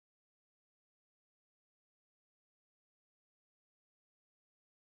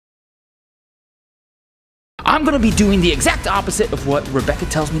I'm gonna be doing the exact opposite of what Rebecca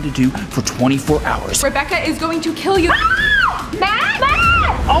tells me to do for 24 hours. Rebecca is going to kill you. Matt!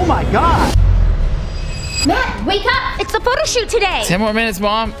 Matt! Oh my God! Matt, wake up! It's the photo shoot today. 10 more minutes,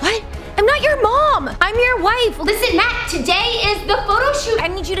 Mom. What? I'm not your mom. I'm your wife. Listen, Matt, today is the photo shoot. I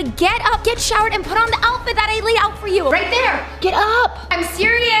need you to get up, get showered, and put on the outfit that I laid out for you. Right there. Get up. I'm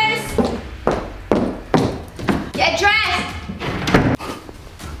serious. Get dressed.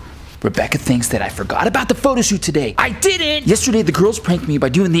 Rebecca thinks that I forgot about the photo shoot today. I didn't! Yesterday, the girls pranked me by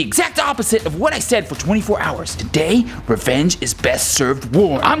doing the exact opposite of what I said for 24 hours. Today, revenge is best served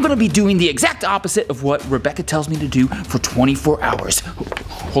warm. I'm gonna be doing the exact opposite of what Rebecca tells me to do for 24 hours.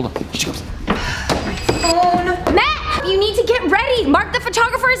 Hold on, here she comes. Phone. Matt, you need to get ready. Mark the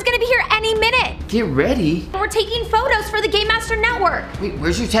photographer is gonna be here any minute. Get ready? We're taking photos for the Game Master Network. Wait,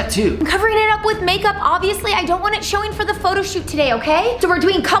 where's your tattoo? I'm covering it up with makeup. Obviously, I don't want it showing for the photo shoot today, okay? So we're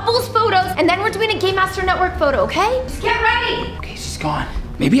doing couples photos, and then we're doing a Game Master Network photo, okay? Just get ready. Okay, she's gone.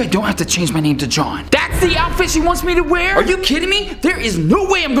 Maybe I don't have to change my name to John. That's the outfit she wants me to wear? Are you kidding me? There is no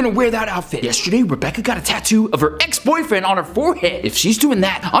way I'm gonna wear that outfit. Yesterday, Rebecca got a tattoo of her ex-boyfriend on her forehead. If she's doing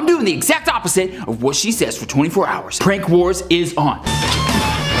that, I'm doing the exact opposite of what she says for 24 hours. Prank Wars is on.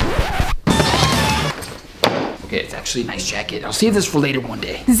 Okay, it's actually a nice jacket. I'll save this for later one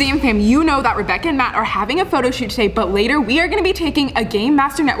day. Zamfam, you know that Rebecca and Matt are having a photo shoot today, but later we are gonna be taking a Game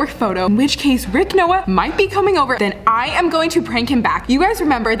Master Network photo, in which case Rick Noah might be coming over, then I am going to prank him back. You guys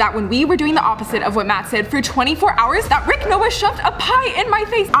remember that when we were doing the opposite of what Matt said for 24 hours, that Rick Noah shoved a pie in my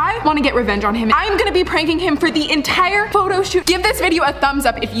face. I wanna get revenge on him. I'm gonna be pranking him for the entire photo shoot. Give this video a thumbs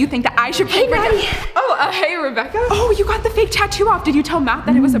up if you think that I should prank Maddie. Oh, hey Rebecca. Oh, you got the fake tattoo off. Did you tell Matt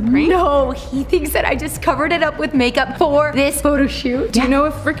that it was a prank? No, he thinks that I just covered it up with makeup for this photo shoot. Do you know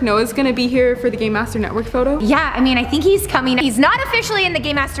if Rick Noah's gonna be here for the Game Master Network photo? Yeah, I mean, I think he's coming. He's not officially in the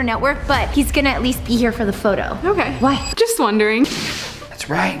Game Master Network, but he's gonna at least be here for the photo. Okay. Why? Just wondering. That's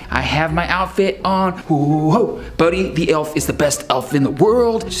right, I have my outfit on. Whoa, Buddy the elf is the best elf in the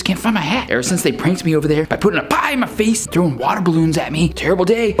world. I just can't find my hat. Ever since they pranked me over there by putting a pie in my face, throwing water balloons at me. Terrible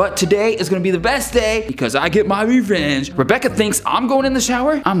day, but today is gonna be the best day because I get my revenge. Rebecca thinks I'm going in the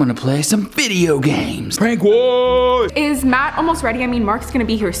shower. I'm gonna play some video games. Prank Wars! Is Matt almost ready? I mean, Mark's gonna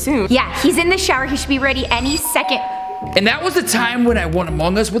be here soon. Yeah, he's in the shower. He should be ready any second. And that was the time when I won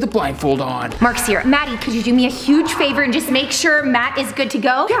Among Us with a blindfold on. Mark's here. Maddie, could you do me a huge favor and just make sure Matt is good to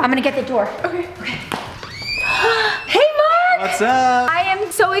go? Yeah. I'm gonna get the door. Okay. Hey, Mark! What's up? I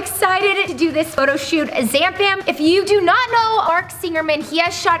am so excited to do this photo shoot. Zamfam, if you do not know Mark Singerman, he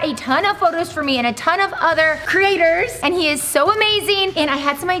has shot a ton of photos for me and a ton of other creators, and he is so amazing, and I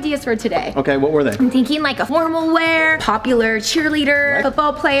had some ideas for today. Okay, what were they? I'm thinking like a formal wear, popular cheerleader, Right.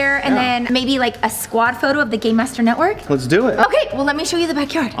 football player, and then maybe like a squad photo of the Game Master Network. Let's do it. Okay, well let me show you the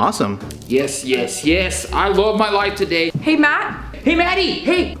backyard. Awesome. Yes, I love my life today. Hey, Matt. Hey, Maddie,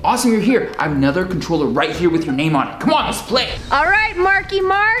 hey, awesome you're here. I have another controller right here with your name on it. Come on, let's play. All right, Marky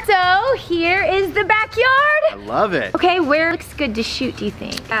Mark, so here is the backyard. I love it. Okay, where looks good to shoot, do you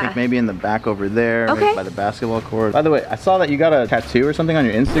think? I think maybe in the back over there, Okay. maybe by the basketball court. By the way, I saw that you got a tattoo or something on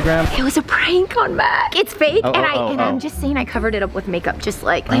your Instagram. It was a prank on Matt. It's fake, Oh, and I'm just saying I covered it up with makeup, just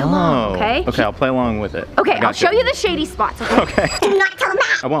like play along, okay? Okay, I'll play along with it. Okay, I got I'll show you the shady spots, okay? Okay. Do not tell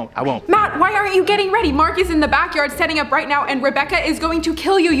Matt. I won't. Matt, why aren't you getting ready? Mark is in the backyard setting up right now, and Rebecca is going to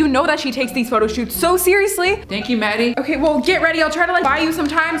kill you. You know that she takes these photo shoots so seriously. Thank you, Maddie. Okay, well, get ready. I'll try to like buy you some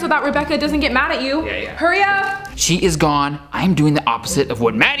time so that Rebecca doesn't get mad at you. Yeah. Hurry up. She is gone. I'm doing the opposite of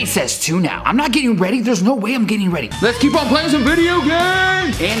what Maddie says too now. I'm not getting ready. There's no way I'm getting ready. Let's keep on playing some video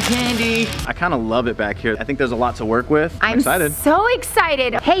games and candy. I kind of love it back here. I think there's a lot to work with. I'm excited. So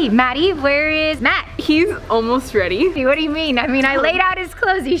excited. Hey, Maddie, where is Matt? He's almost ready. What do you mean? I mean, I laid out his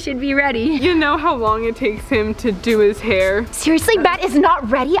clothes. He should be ready. You know how long it takes him to do his hair? Seriously, Matt is not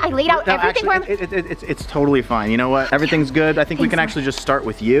ready? I laid out No, everything actually, for him. it's totally fine. You know what? Everything's good. I think we can actually just start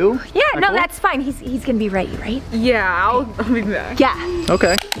with you. Yeah, no, cool? that's fine. He's gonna be ready, right? Yeah, I'll be back. Yeah.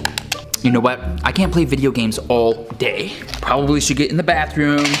 Okay. You know what? I can't play video games all day. Probably should get in the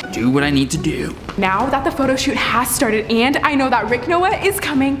bathroom, do what I need to do. Now that the photo shoot has started and I know that Rick Noah is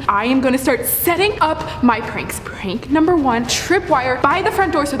coming, I am gonna start setting up my pranks. Prank number 1, tripwire by the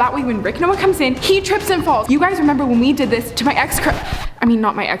front door so that way when Rick Noah comes in, he trips and falls. You guys remember when we did this to my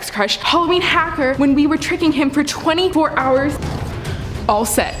not my ex-crush, Halloween hacker, when we were tricking him for 24 hours? All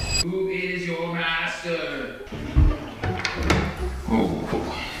set. Who is your master?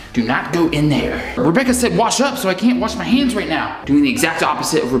 Oh, Do not go in there. Rebecca said wash up, so I can't wash my hands right now. Doing the exact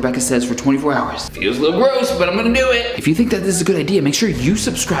opposite of Rebecca says for 24 hours. Feels a little gross, but I'm gonna do it. If you think that this is a good idea, make sure you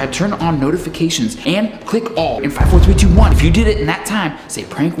subscribe, turn on notifications, and click all in 5, 4, 3, 2, 1. If you did it in that time, say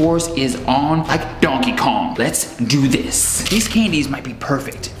Prank Wars is on like Donkey Kong. Let's do this. These candies might be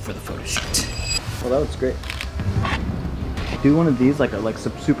perfect for the photo shoot. Well, that looks great. Do one of these like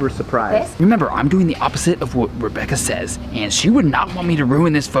super surprise. This? Remember, I'm doing the opposite of what Rebecca says, and she would not want me to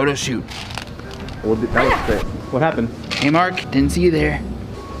ruin this photo shoot. Well, that looks great. What happened? Hey Mark, didn't see you there.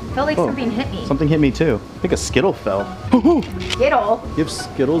 Felt like something hit me. Something hit me too. I think a Skittle fell. Skittle. You have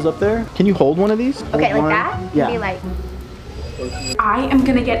Skittles up there? Can you hold one of these? Okay, Hold like one. that? Yeah. Be like, I am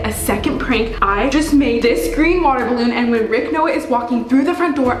gonna get a second prank. I just made this green water balloon, and when Rick Noah is walking through the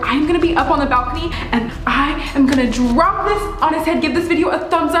front door, I'm gonna be up on the balcony and I am gonna drop this on his head. Give this video a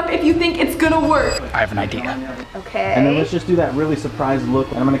thumbs up if you think it's gonna work. I have an idea. okay. And then let's just do that really surprised look.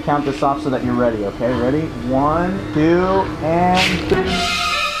 And I'm gonna count this off so that you're ready, okay? Ready? 1, 2, and 3.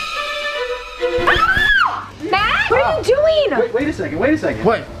 Matt, what are you doing? Wait a second, wait a second.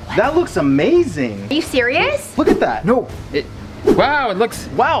 What? That looks amazing. Are you serious? Look at that. No, wow, it looks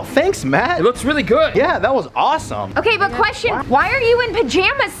Thanks, Matt. really good. Yeah, that was awesome. Okay, but question, why are you in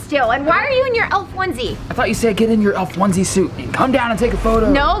pajamas still? And why are you in your elf onesie? I thought you said get in your elf onesie suit and come down and take a photo.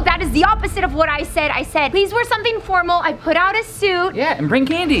 No, that is the opposite of what I said. I said, please wear something formal. I put out a suit. Yeah, and bring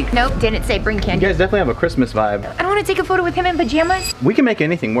candy. Nope, didn't say bring You candy. guys definitely have a Christmas vibe. I don't want to take a photo with him in pajamas. We can make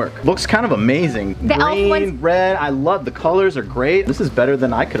anything work. Looks kind of amazing. The elf Green, ones- red, I love the colors are great. This is better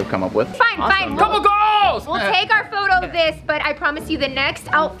than I could have come up with. Fine, fine. Couple goals! We'll take our photo of this, but I promise you the next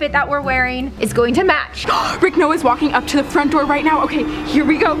outfit that we're wearing is going to match. Rick Noah is walking up to the front door right now. Okay, here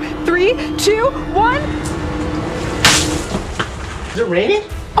we go. 3, 2, 1. Is it raining?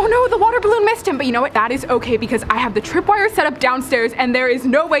 Oh no, the water balloon missed him, but you know what? That is okay because I have the tripwire set up downstairs and there is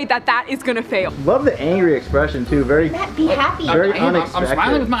no way that that is gonna fail. Love the angry expression too. Very, Matt, be happy. very I am. I'm unexpected.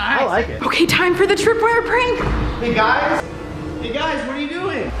 smiling with my eyes. I like it. Okay, time for the tripwire prank. Hey guys, what are you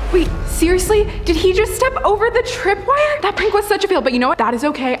doing? Wait, seriously? Did he just step over the tripwire? That prank was such a fail, but you know what? That is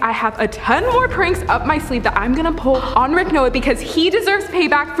okay. I have a ton more pranks up my sleeve that I'm gonna pull on Rick Noah because he deserves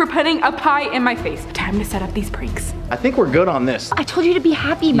payback for putting a pie in my face. Time to set up these pranks. I think we're good on this. I told you to be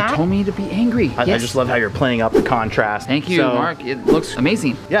happy, Matt. Told me to be angry. I just love how you're playing up the contrast. Thank you, So, Mark. It looks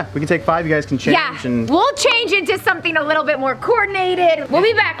amazing. Yeah, we can take 5. You guys can change Yeah, and we'll change into something a little bit more coordinated. We'll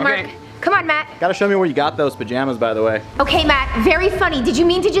be back, Mark. Okay. Come on, Matt. gotta show me where you got those pajamas, by the way. Okay, Matt, very funny. Did you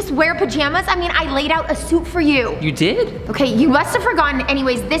mean to just wear pajamas? I mean, I laid out a suit for you. You did? Okay, you must have forgotten.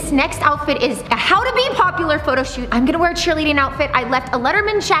 Anyways, this next outfit is a how to be popular photo shoot. I'm gonna wear a cheerleading outfit. I left a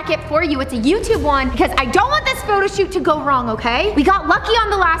Letterman jacket for you. It's a YouTube one because I don't want this photo shoot to go wrong, okay? We got lucky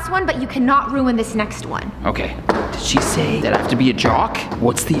on the last one, but you cannot ruin this next one. Okay. Did she say that I have to be a jock?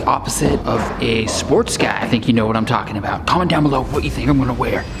 What's the opposite of a sports guy? I think you know what I'm talking about. Comment down below what you think I'm gonna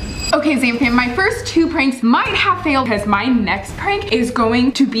wear. Okay, Zamfam, my first 2 pranks might have failed because my next prank is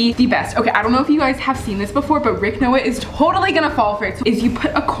going to be the best. Okay, I don't know if you guys have seen this before, but Rick Noah is totally gonna fall for it. So is you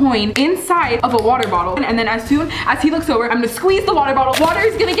put a coin inside of a water bottle, and then as soon as he looks over, I'm gonna squeeze the water bottle. Water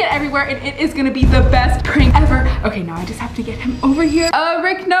is gonna get everywhere, and it is gonna be the best prank ever. Okay, now I just have to get him over here.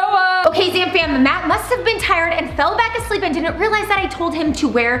 Rick Noah! Okay, Zamfam, Matt must have been tired and fell back asleep and didn't realize that I told him to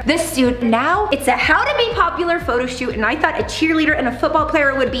wear this suit. Now, it's a how to be popular photo shoot, and I thought a cheerleader and a football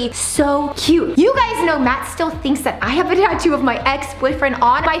player would be so cute. You guys know Matt still thinks that I have a tattoo of my ex-boyfriend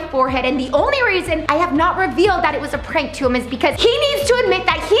on my forehead, and the only reason I have not revealed that it was a prank to him is because he needs to admit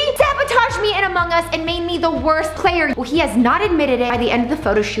that he sabotaged me in Among Us and made me the worst player. Well, he has not admitted it. By the end of the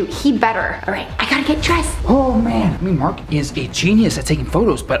photo shoot, he better. All right, I gotta get dressed. Oh man, I mean Mark is a genius at taking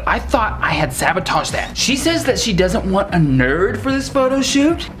photos, but I thought I had sabotaged that. She says that she doesn't want a nerd for this photo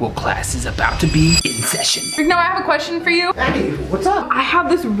shoot. Well, class is about to be in session. Rick Noah, I have a question for you. Hey, what's up? I have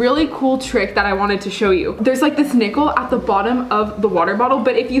this really cool trick that I wanted to show you. There's like this nickel at the bottom of the water bottle,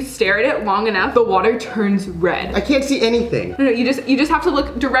 but if you stare at it long enough, the water turns red. I can't see anything. No, you just have to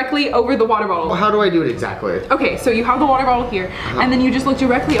look directly over the water bottle. Well, how do I do it exactly? Okay, so you have the water bottle here, and then you just look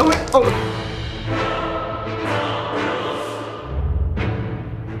directly over. Oh.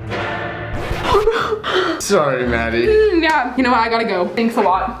 Sorry, Maddie. Yeah, you know what? I gotta go. Thanks a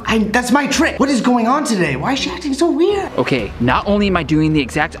lot. That's my trick. What is going on today? Why is she acting so weird? Okay, not only am I doing the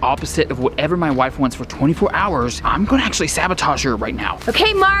exact opposite of whatever my wife wants for 24 hours, I'm gonna actually sabotage her right now.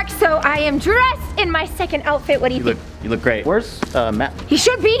 Okay, Mark, so I am dressed in my second outfit. What do you think? You look great. Where's Matt? He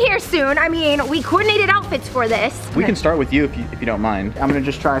should be here soon. I mean, we coordinated outfits for this. We can start with you if you don't mind. I'm gonna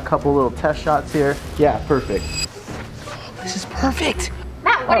just try a couple little test shots here. Yeah, perfect. This is perfect.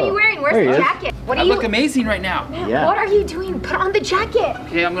 Matt, what are you wearing? Where's the jacket? What I are you? look amazing right now. Yeah. What are you doing? Put on the jacket.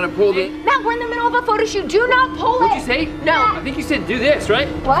 Okay, I'm gonna pull the. Matt, we're in the middle of a photo shoot. Do not pull What'd it. you say? No. I think you said do this, right?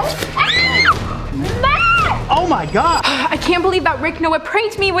 What? Ah! Matt! Oh my God. I can't believe that Rick Noah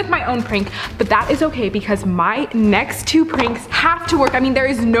pranked me with my own prank, but that is okay because my next 2 pranks have to work. I mean, there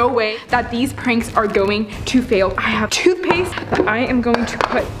is no way that these pranks are going to fail. I have toothpaste that I am going to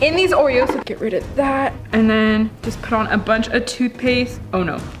put in these Oreos. So get rid of that and then just put on a bunch of toothpaste. Oh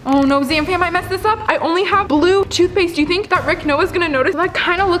no, Zamfam, I messed this up. I only have blue toothpaste. Do you think that Rick Noah's gonna notice? That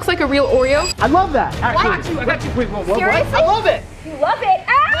kind of looks like a real Oreo. I love that. I got you. Wait, what? Seriously? I love it. You love it.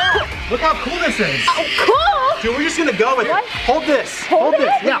 Ah! Look how cool this is. Oh, cool. Dude, we're just gonna go with What? it. Hold this. Hold this.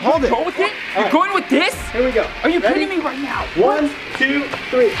 it? Yeah, hold it. Go with it? You're going with this? Here we go. Are you Ready? kidding me right now? 1, 2,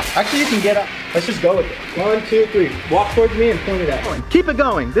 3. Actually, you can get up. Let's just go with it. 1, 2, 3. Walk towards me and point it at. Keep it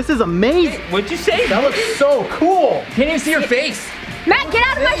going. This is amazing. What'd you say? That looks so cool. Can't even see your face. Matt, get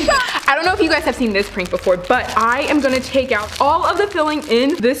out of my shop. I don't know if you guys have seen this prank before, but I am gonna take out all of the filling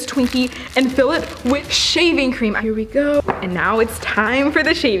in this Twinkie and fill it with shaving cream. Here we go. And now it's time for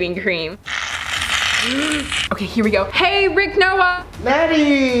the shaving cream. Okay, here we go. Hey, Rick Noah.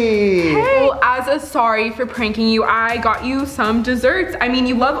 Maddie. Well, as a sorry for pranking you, I got you some desserts. I mean,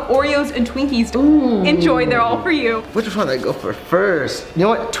 you love Oreos and Twinkies. Ooh. Enjoy, they're all for you. Which one do I go for first? You know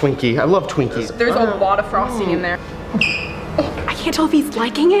what? Twinkie. I love Twinkies. There's a lot of frosting in there. I can't tell if he's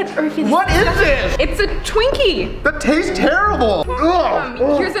liking it or if he's... What is this? It's a Twinkie. That tastes terrible.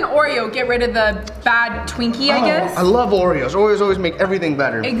 Ugh. Here's an Oreo. Get rid of the bad Twinkie, I guess. I love Oreos. Oreos always make everything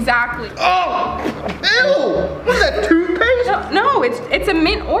better. Exactly. Oh! Ew! What is that, toothpaste? No, it's a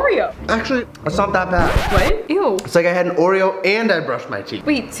mint Oreo. Actually, it's not that bad. What? Ew. It's like I had an Oreo and I brushed my teeth.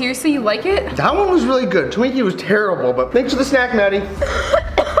 Wait, seriously, you like it? That one was really good. Twinkie was terrible, but thanks for the snack, Maddie.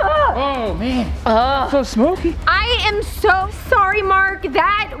 Oh man. So smoky. I am so sorry, Mark.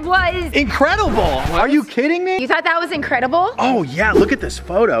 That was... Incredible. Are you kidding me? You thought that was incredible? Oh yeah, look at this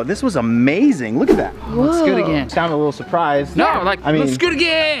photo. This was amazing. Look at that. Looks good again. Sound a little surprised. No, like, I mean, looks good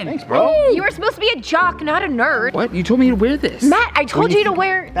again. thanks, bro. You were supposed to be a jock, not a nerd. What? You told me to wear this. Matt, I told you to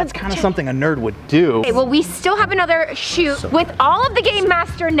wear... That's kind of something a nerd would do. Okay, well, we still have another shoot with all of the Game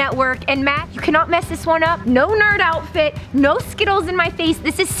Master Network. And Matt, you cannot mess this one up. No nerd outfit, no Skittles in my face.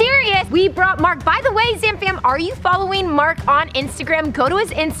 This is serious. We brought Mark. By the way, Zamfam, are you following Mark on Instagram? Go to his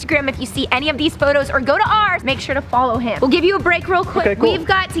Instagram if you see any of these photos, or go to ours. Make sure to follow him. We'll give you a break real quick. Okay, cool. We've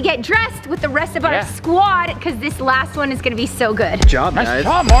got to get dressed with the rest of our squad because this last one is gonna be so good. Good job, Nice guys.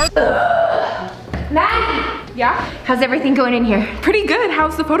 job, Mark. Maddie, Yeah? how's everything going in here? Pretty good.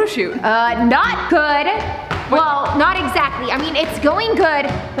 How's the photo shoot? Not good. Well, not exactly. I mean, it's going good,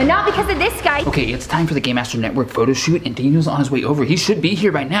 but not because of this guy. Okay, it's time for the Game Master Network photo shoot, and Daniel's on his way over. He should be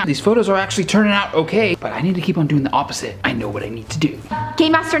here by now. These photos are actually turning out okay, but I need to keep on doing the opposite. I know what I need to do.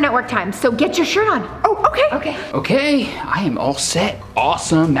 Game Master Network time, so get your shirt on. Oh, okay. Okay. Okay, I am all set.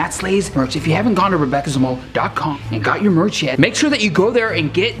 Awesome. Matt Slay's merch. If you haven't gone to RebeccaZamol.com and got your merch yet, make sure that you go there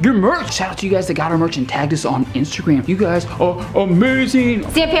and get your merch. Shout out to you guys that got our merch and tagged us on Instagram. You guys are amazing.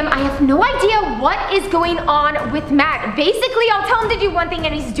 Zamfam, I have no idea what is going on with Matt. Basically, I'll tell him to do one thing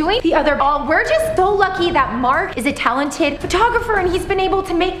and he's doing the other. We're just so lucky that Mark is a talented photographer and he's been able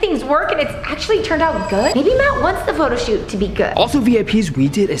to make things work and it's actually turned out good. Maybe Matt wants the photo shoot to be good. Also, VIPs, we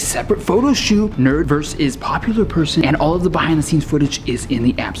did a separate photo shoot. Nerd versus popular person, and all of the behind the scenes footage is in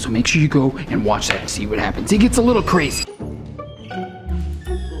the app. So make sure you go and watch that and see what happens. It gets a little crazy.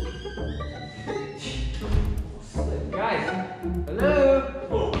 Guys, hello?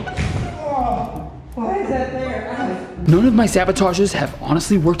 Why is that there? None of my sabotages have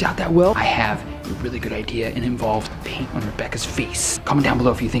honestly worked out that well. I have a really good idea and involved paint on Rebecca's face. Comment down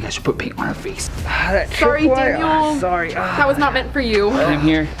below if you think I should put paint on her face. Sorry, Daniel. Sorry. That was not meant for you. I'm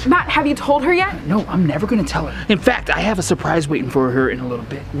here. Matt, have you told her yet? No, I'm never gonna tell her. In fact, I have a surprise waiting for her in a little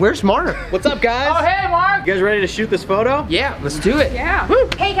bit. Where's Mark? What's up, guys? Oh, hey, Mark! You guys ready to shoot this photo? Yeah, let's do it. Yeah.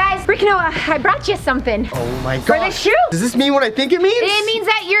 Hey guys, Rick Noah, I brought you something. Oh my For the god. shoot. Does this mean what I think it means? It means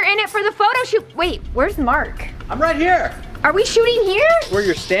that you're in it for the photo shoot. Wait, where's Mark? I'm right here. Are we shooting here? Where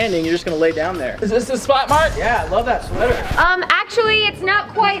you're standing, you're just gonna lay down there. Is this the spot, Mark? Yeah, I love that sweater. Actually, it's not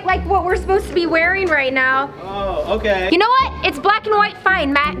quite like what we're supposed to be wearing right now. Oh, okay. You know what? It's black and white,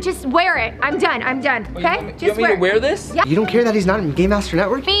 fine, Matt. Just wear it. I'm done, okay? You want me to wear this? Yeah. You don't care that he's not in Game Master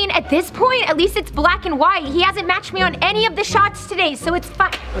Network? I mean, at this point, at least it's black and white. He hasn't matched me on any of the shots today, so it's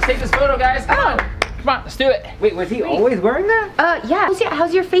fine. Let's take this photo, guys. Come on. Come on, let's do it. Wait, was he always wearing that? Yeah.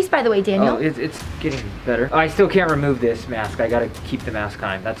 How's your face, by the way, Daniel? Oh, it's getting better. I still can't remove this mask. I gotta keep the mask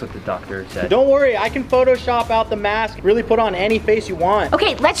on. That's what the doctor said. Don't worry, I can Photoshop out the mask, really put on any face you want.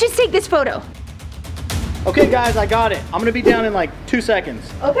 Okay, let's just take this photo. Okay, guys, I got it. I'm gonna be down in like 2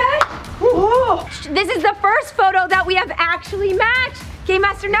 seconds. Okay. Whoa. This is the first photo that we have actually matched. Game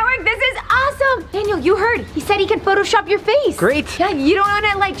Master Network, this is awesome. Daniel, you heard. He said he can Photoshop your face. Great. Yeah, you don't want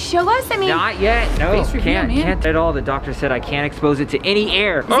to like show us? I mean. Not yet. No, Face reveal, man. can't at all. The doctor said I can't expose it to any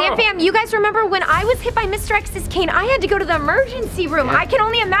air. Zamfam, you guys remember when I was hit by Mr. X's cane, I had to go to the emergency room. I can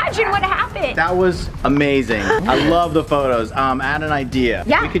only imagine what happened. That was amazing. I love the photos. I had an idea.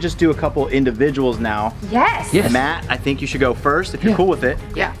 Yeah. We could just do a couple individuals now. Yes. Yes. Matt, I think you should go first if you're cool with it.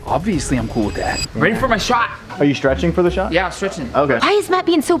 Yeah, obviously I'm cool with that. Ready for my shot? Are you stretching for the shot? Yeah, I'm stretching. Okay. Why is Matt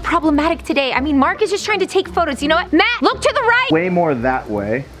being so problematic today? I mean, Mark is just trying to take photos. You know what? Matt, look to the right. Way more that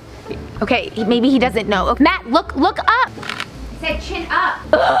way. Okay, maybe he doesn't know. Okay, Matt, look up. I said chin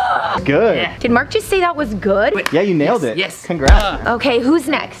up. Good. Yeah. Did Mark just say that was good? Yeah, you nailed it. Yes. Congrats. Okay, who's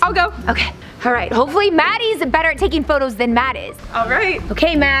next? I'll go. Okay. All right. Hopefully Maddie's better at taking photos than Matt is. All right.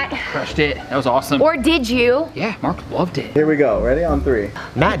 Okay, Matt. Crushed it. That was awesome. Or did you? Yeah, Mark loved it. Here we go. Ready on 3.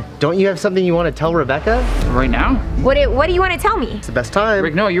 Matt, don't you have something you want to tell Rebecca? Right now? What do you want to tell me? It's the best time.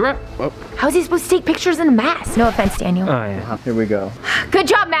 Rick, no, you're up. How's he supposed to take pictures in a mask? No offense, Daniel. Oh yeah. Here we go. Good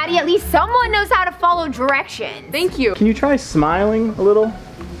job, Maddie. At least someone knows how to follow directions. Thank you. Can you try smiling a little?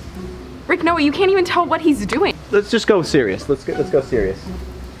 Rick Noah, you can't even tell what he's doing. Let's just go serious. Let's go serious.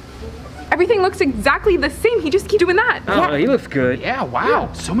 Everything looks exactly the same. He just keeps doing that. Oh, he looks good. Yeah,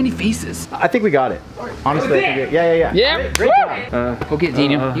 wow. So many faces. I think we got it. Honestly, I think yeah. Yeah. Great job. Go get it,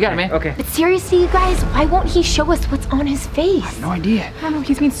 Daniel. You got it, man. Okay. But seriously, you guys, why won't he show us what's on his face? No idea. I don't know,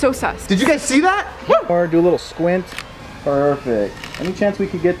 he's being so sus. Did you guys see that? Or do a little squint. Perfect. Any chance we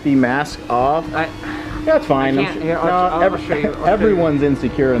could get the mask off? Yeah, it's fine. I can't. Here, I'll show you. I'll show Everyone's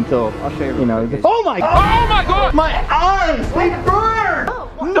insecure until I'll show you. you know. Okay. Oh my! Oh my God! My eyes! They burn!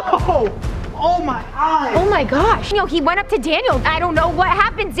 No! Oh my eyes! Oh my gosh. You know, he went up to Daniel. I don't know what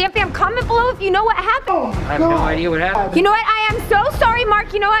happened. Zamfam, comment below if you know what happened. I have no idea what happened. You know what? I am so sorry,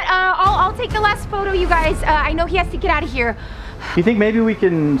 Mark. You know what? I'll take the last photo, you guys. I know he has to get out of here. You think maybe we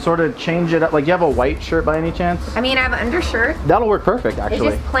can sort of change it up? Like, you have a white shirt by any chance? I mean, I have an undershirt. That'll work perfect, It's actually.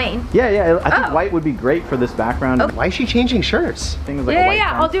 just plain. Yeah. I think Oh. white would be great for this background. Why is she changing shirts? Things like a white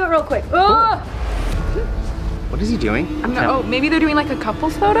I'll do it real quick. Oh. What is he doing? I'm not, oh, maybe they're doing like a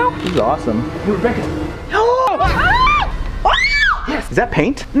couples photo? This is awesome. Rebecca. Is that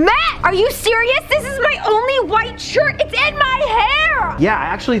paint? Matt, are you serious? This is my only white shirt. It's in my hair. Yeah, I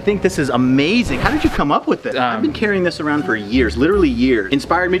actually think this is amazing. How did you come up with it? I've been carrying this around for years, literally years.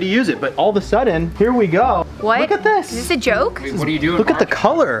 Inspired me to use it, but all of a sudden, here we go. What? Look at this. Is this a joke? Wait, what are you doing? Look at the Mark?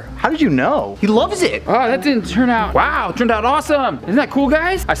 color. How did you know? He loves it. Oh, that didn't turn out. Wow, it turned out awesome. Isn't that cool,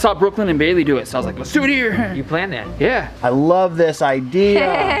 guys? I saw Brooklyn and Bailey do it, so I was like, let's do it here. You planned that? Yeah. I love this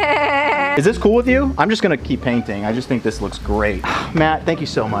idea. Is this cool with you? I'm just gonna keep painting. I just think this looks great. Matt, thank you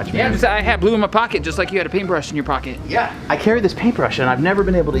so much, Yeah, man. just, I had blue in my pocket, just like you had a paintbrush in your pocket. Yeah, I carry this paintbrush and I've never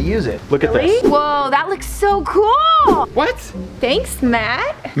been able to use it. Look at this. Whoa, that looks so cool. What? Thanks,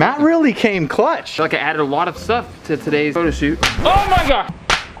 Matt. Matt really came clutch. I feel like I added a lot of stuff to today's photo shoot. Oh my God.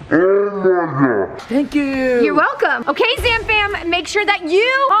 Thank you. You're welcome. Okay, Zamfam, make sure that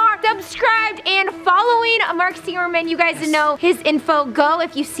you are subscribed and following Mark Singerman. You guys know his info. Go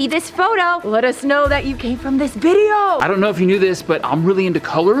if you see this photo. Let us know that you came from this video. I don't know if you knew this, but I'm really into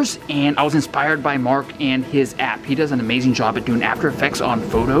colors, and I was inspired by Mark and his app. He does an amazing job at doing After Effects on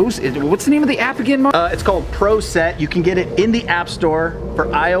photos. What's the name of the app again, Mark? It's called ProSet. You can get it in the App Store for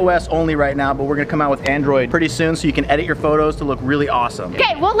iOS only right now, but we're gonna come out with Android pretty soon so you can edit your photos to look really awesome.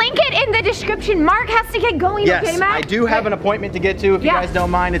 Okay, we'll link it in the description. Mark has to get going, Yes, okay, Matt? I do have an appointment to get to if you Yeah. guys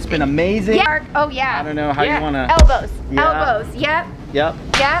don't mind. It's been amazing. Yeah. Mark, oh yeah. I don't know how Yeah. you wanna. Elbows. Yeah. Elbows. Yep. Yep.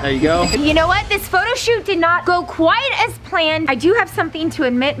 Yep. There you go. You know what? This photo shoot did not go quite as planned. I do have something to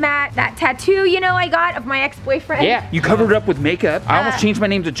admit, Matt. That tattoo, you know, I got of my ex-boyfriend. Yeah, you covered it up with makeup. I almost changed my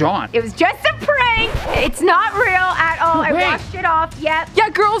name to John. It was just a prank. It's not real at all. I Wait. washed it off. Yep. Yeah,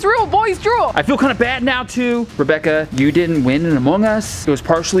 girls rule, boys drool. I feel kind of bad now too. Rebecca, you didn't win in Among Us. It was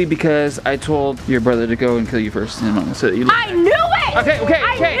partially because I told your brother to go and kill you first in Among Us. So you I knew it. Okay.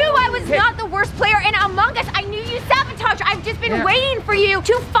 I knew I was not the worst player in Among Us. I knew you sabotaged. I've just been waiting for you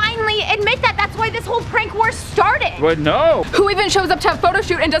to finally admit that. That's why this whole prank war started. What? No. Who even shows up to a photo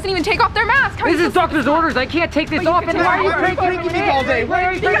shoot and doesn't even take off their mask? How This is doctor's orders. I can't take this off. And why are you pranking me all day? Why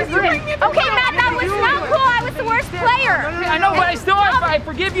are you pranking me? Okay, Matt, that was not cool. I was the worst player. I know, but I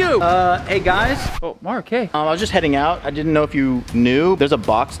forgive you. Hey guys. Oh, Mark, hey. I was just heading out. I didn't know if you knew. There's a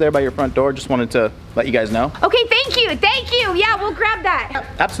box there by your front door. Just wanted to let you guys know. Okay, thank you. Thank you. Yeah, we'll grab that.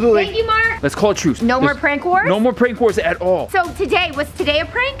 Absolutely. Thank you, Mark. Let's call a truce. No more prank wars? No more prank wars at all. So was today a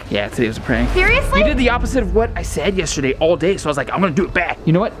prank? Yeah, today was a prank. Seriously? You did the opposite of what I said yesterday all day, so I was like, I'm gonna do it back.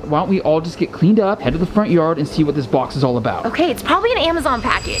 You know what? Why don't we all just get cleaned up, head to the front yard, and see what this box is all about. Okay, it's probably an Amazon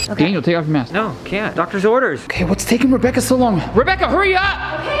package. Okay. Daniel, take off your mask. No, can't. Doctor's orders. Okay, what's taking Rebecca so long? Rebecca, hurry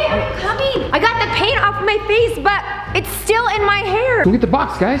up! Okay, I'm coming. I got the paint off of my face, but it's still in my hair. Go get the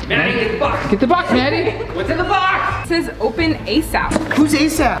box, guys. Maddie, get the box. Get the box, Maddie. What's in the box? It says open ASAP. Who's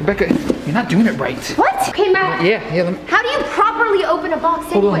ASAP? Rebecca, you're not doing it right. What? Okay, Matt. Yeah, let me. How do you properly open a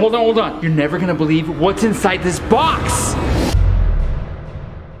box Hold anyways? on. You're never gonna believe what's inside this box.